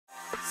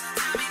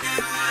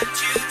Y'all,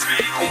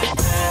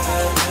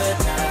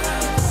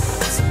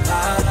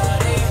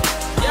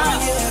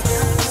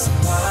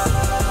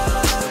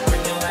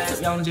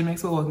 I'm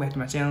J.Max. Welcome back to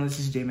my channel. This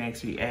is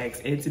J.Max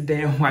Reax, and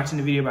today I'm watching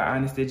a video by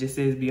Honest that just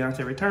says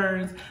Beyoncé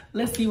returns.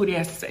 Let's see what he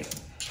has to say.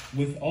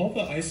 With all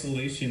the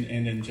isolation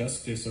and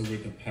injustice over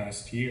the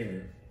past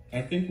year,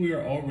 I think we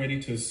are all ready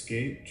to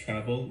escape,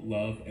 travel,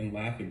 love, and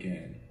laugh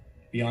again.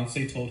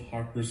 Beyoncé told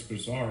Harper's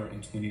Bazaar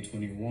in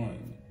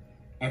 2021,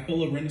 "I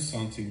feel a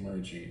renaissance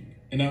emerging,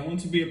 and I want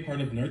to be a part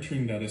of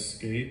nurturing that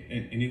escape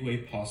in any way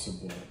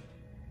possible."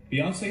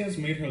 Beyoncé has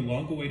made her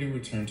long-awaited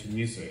return to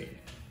music.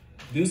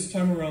 This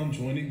time around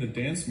joining the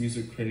dance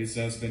music craze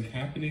that has been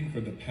happening for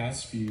the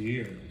past few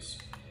years.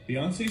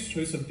 Beyoncé's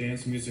choice of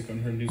dance music on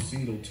her new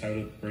single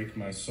titled Break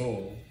My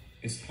Soul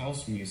is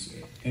house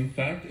music. In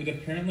fact, it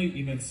apparently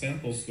even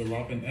samples the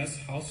Robin S.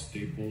 house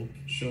staple,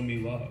 Show Me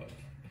Love.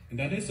 And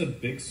that is a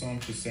big song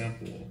to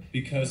sample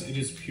because it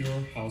is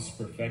pure house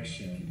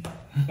perfection.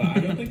 But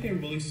I don't think they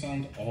really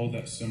sound all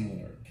that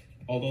similar,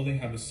 although they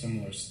have a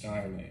similar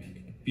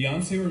styling.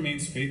 Beyoncé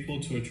remains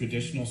faithful to a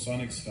traditional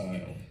sonic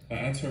style, but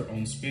adds her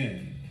own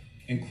spin,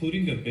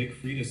 including a Big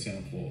Freedia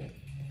sample,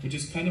 which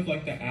is kind of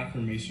like the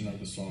affirmation of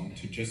the song,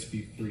 to just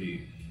be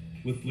free,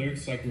 with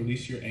lyrics like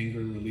release your anger,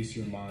 release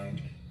your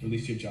mind,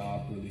 release your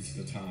job, release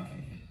the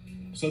time.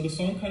 So the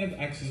song kind of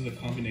acts as a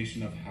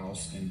combination of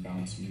house and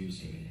bounce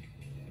music.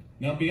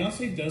 Now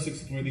Beyoncé does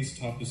explore these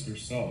topics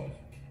herself,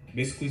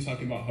 basically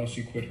talking about how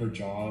she quit her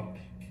job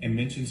and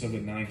mentions of a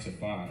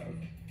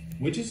 9-to-5,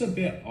 which is a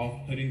bit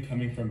off-putting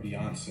coming from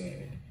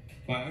Beyoncé,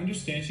 but I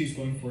understand she's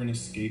going for an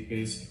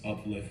escapist,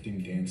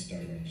 uplifting dance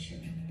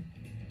direction.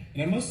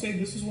 And I must say,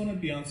 this is one of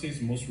Beyoncé's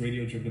most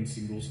radio-driven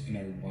singles in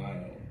a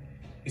while.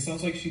 It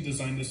sounds like she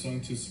designed this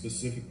song to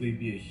specifically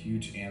be a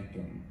huge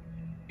anthem,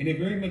 and it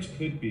very much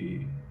could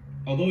be.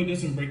 Although it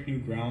doesn't break new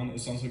ground,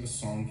 it sounds like a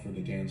song for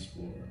the dance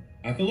floor.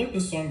 I feel like the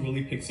song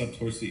really picks up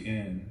towards the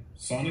end.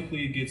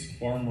 Sonically, it gets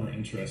far more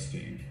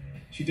interesting.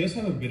 She does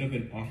have a bit of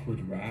an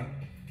awkward rap,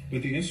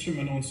 but the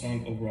instrumental and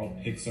song overall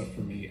picks up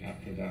for me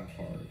after that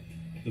part.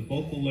 The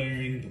vocal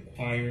layering, the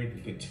choir, the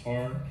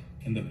guitar,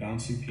 and the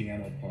bouncy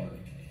piano part.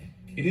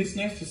 It is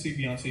nice to see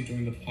Beyoncé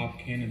join the pop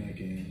canon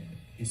again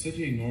in such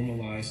a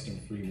normalized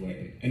and free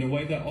way, in a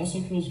way that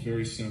also feels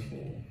very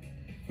simple.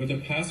 For the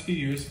past few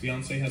years,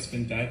 Beyoncé has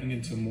been diving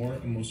into more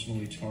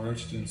emotionally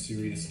charged and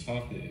serious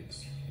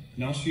topics.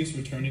 Now she is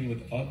returning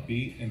with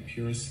upbeat and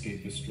pure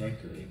escapist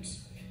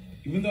records.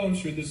 Even though I'm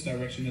sure this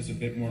direction is a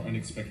bit more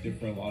unexpected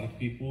for a lot of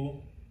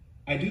people,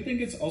 I do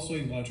think it's also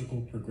a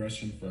logical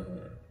progression for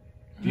her.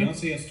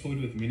 Beyoncé has toyed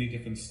with many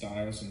different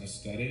styles and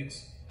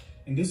aesthetics,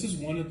 and this is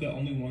one of the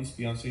only ones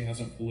Beyoncé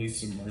hasn't fully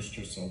submerged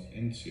herself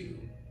into,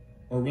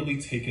 or really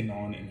taken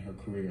on in her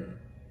career.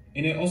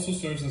 And it also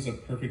serves as a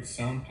perfect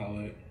sound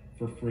palette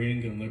for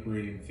freeing and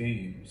liberating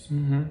themes,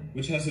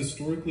 which has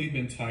historically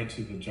been tied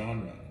to the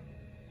genre.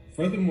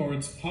 Furthermore,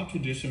 it's pop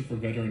tradition for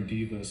veteran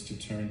divas to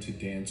turn to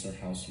dance or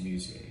house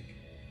music.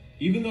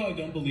 Even though I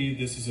don't believe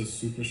this is a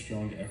super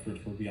strong effort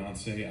for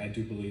Beyoncé, I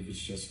do believe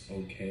it's just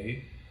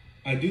okay.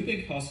 I do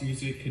think house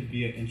music could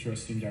be an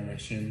interesting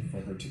direction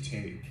for her to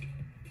take.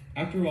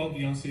 After all,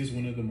 Beyoncé is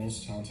one of the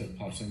most talented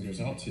pop singers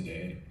out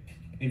today,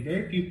 and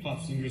very few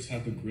pop singers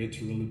have the grit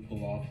to really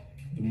pull off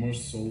the more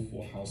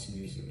soulful house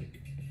music.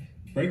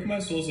 Break My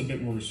Soul is a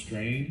bit more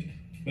restrained,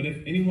 but if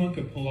anyone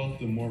could pull off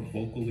the more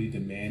vocally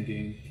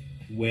demanding,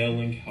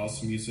 wailing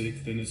house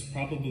music, then it's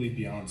probably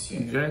Beyoncé.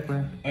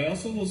 Exactly. I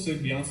also will say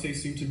Beyoncé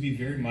seemed to be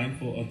very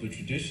mindful of the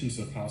traditions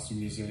of house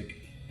music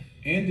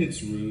and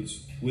its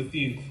roots, with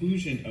the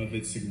inclusion of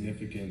its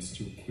significance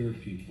to queer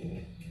people.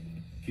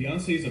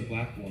 Beyoncé is a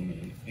black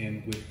woman,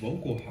 and with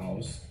vocal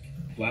house,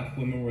 black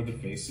women were the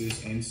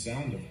faces and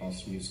sound of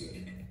house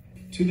music.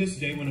 To this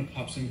day, when a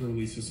pop singer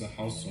releases a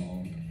house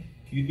song,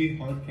 you'd be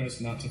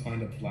hard-pressed not to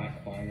find a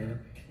black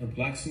choir or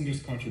black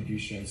singer's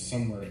contribution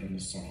somewhere in the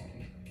song.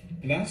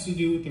 And that has to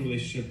do with the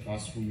relationship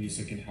gospel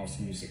music and house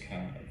music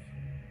have.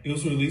 It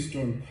was released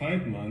during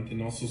Pride Month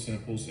and also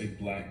samples a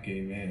black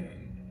gay man.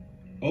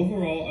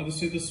 Overall, I would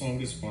say the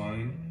song is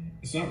fine.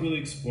 It's not really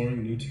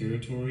exploring new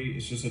territory,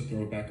 it's just a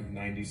throwback of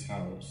 90s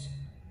house.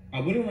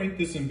 I wouldn't rank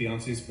this in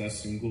Beyoncé's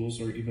best singles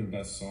or even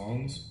best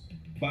songs,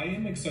 but I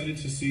am excited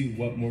to see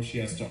what more she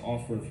has to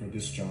offer for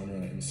this genre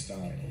and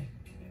style.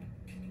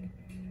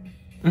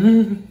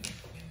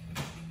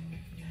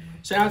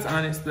 Shout out to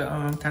Honest. The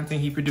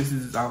content he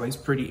produces is always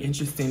pretty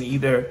interesting.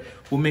 Either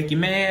will make you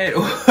mad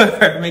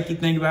or make you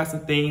think about some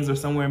things, or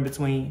somewhere in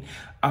between.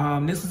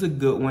 This was a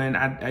good one.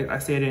 I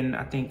said in,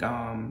 I think,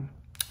 a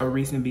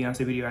recent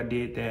Beyoncé video I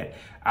did that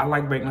I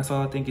like Break My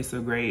Soul. I think it's a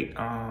great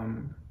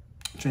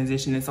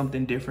transition and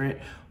something different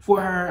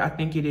for her. I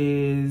think it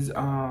is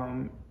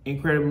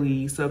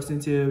incredibly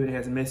substantive. It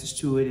has a message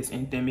to it. It's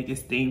anthemic.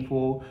 It's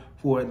thankful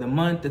for the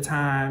month, the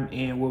time,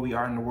 and where we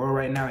are in the world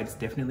right now. It's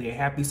definitely a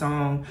happy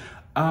song,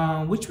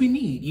 which we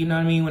need. You know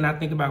what I mean? When I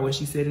think about what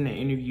she said in the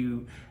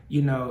interview,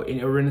 you know,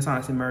 a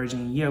renaissance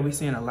emerging. Yeah, we're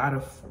seeing a lot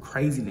of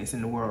craziness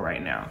in the world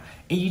right now.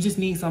 And you just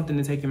need something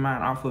to take your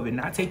mind off of it,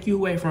 not take you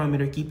away from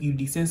it or keep you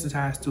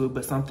desensitized to it,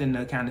 but something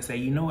to kind of say,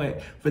 you know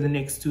what, for the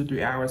next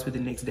 2-3 hours, for the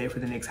next day, for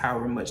the next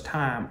however much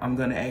time, I'm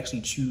gonna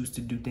actually choose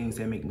to do things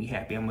that make me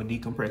happy. I'm gonna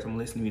decompress, I'm gonna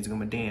listen to music, I'm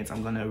gonna dance,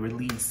 I'm gonna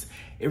release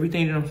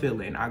everything that I'm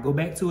feeling. I go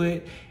back to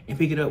it and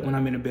pick it up when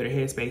I'm in a better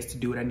headspace to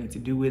do what I need to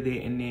do with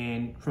it, and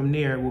then from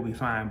there we'll be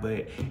fine.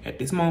 But at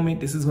this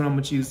moment, this is what I'm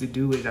gonna choose to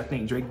do. Is I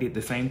think Drake did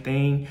the same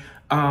thing.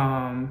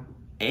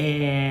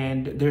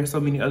 And there's so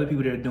many other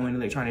people that are doing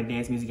electronic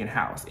dance music in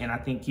house, and I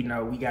think, you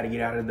know, we got to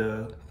get out of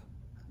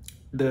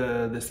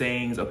the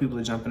sayings or people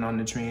are jumping on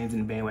the trends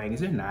and the bandwagons.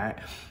 They're not.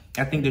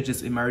 I think they're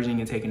just emerging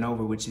and taking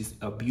over, which is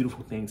a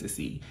beautiful thing to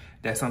see.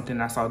 That's something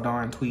I saw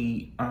Dawn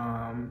tweet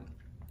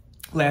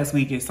last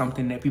week. Is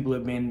something that people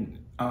have been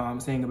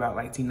saying about,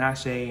 like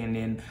Tinashe and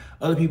then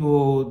other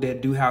people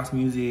that do house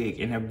music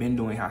and have been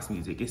doing house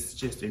music. It's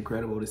just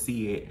incredible to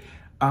see it.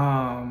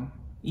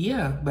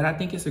 Yeah, but I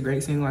think it's a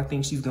great single. I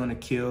think she's gonna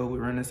kill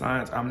with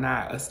Renaissance. I'm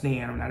not a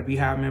stan, I'm not a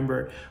Beehive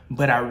member,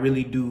 but I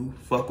really do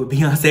fuck with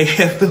Beyonce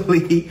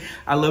heavily.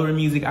 I love her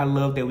music. I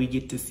love that we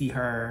get to see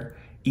her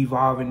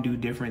evolve and do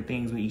different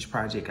things with each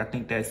project. I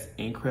think that's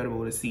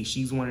incredible to see.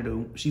 She's one of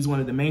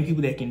the main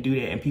people that can do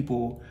that, and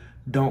people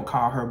don't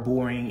call her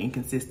boring,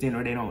 inconsistent,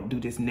 or they don't do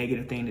this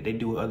negative thing that they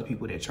do with other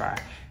people that try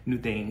new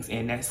things.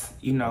 And that's,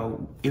 you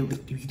know,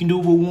 if you can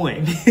do it with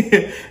one,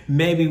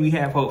 maybe we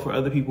have hope for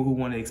other people who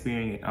want to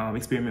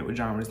experiment with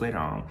genres later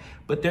on.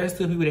 But there's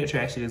still people that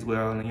trash it as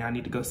well, and y'all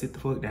need to go sit the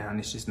fuck down.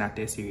 It's just not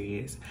that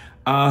serious.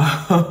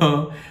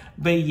 But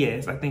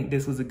yes, I think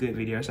this was a good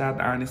video. Shout out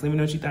to Honest. Let me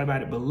know what you thought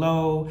about it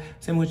below.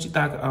 Tell me what you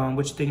thought,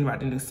 what you're thinking about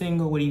the new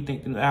single. What do you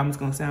think the new album's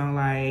gonna sound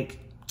like?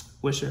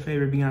 What's your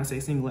favorite Beyonce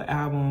single or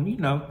album? You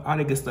know, all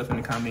that good stuff in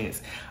the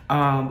comments.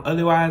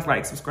 Otherwise,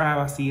 like, subscribe.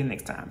 I'll see you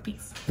next time.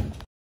 Peace.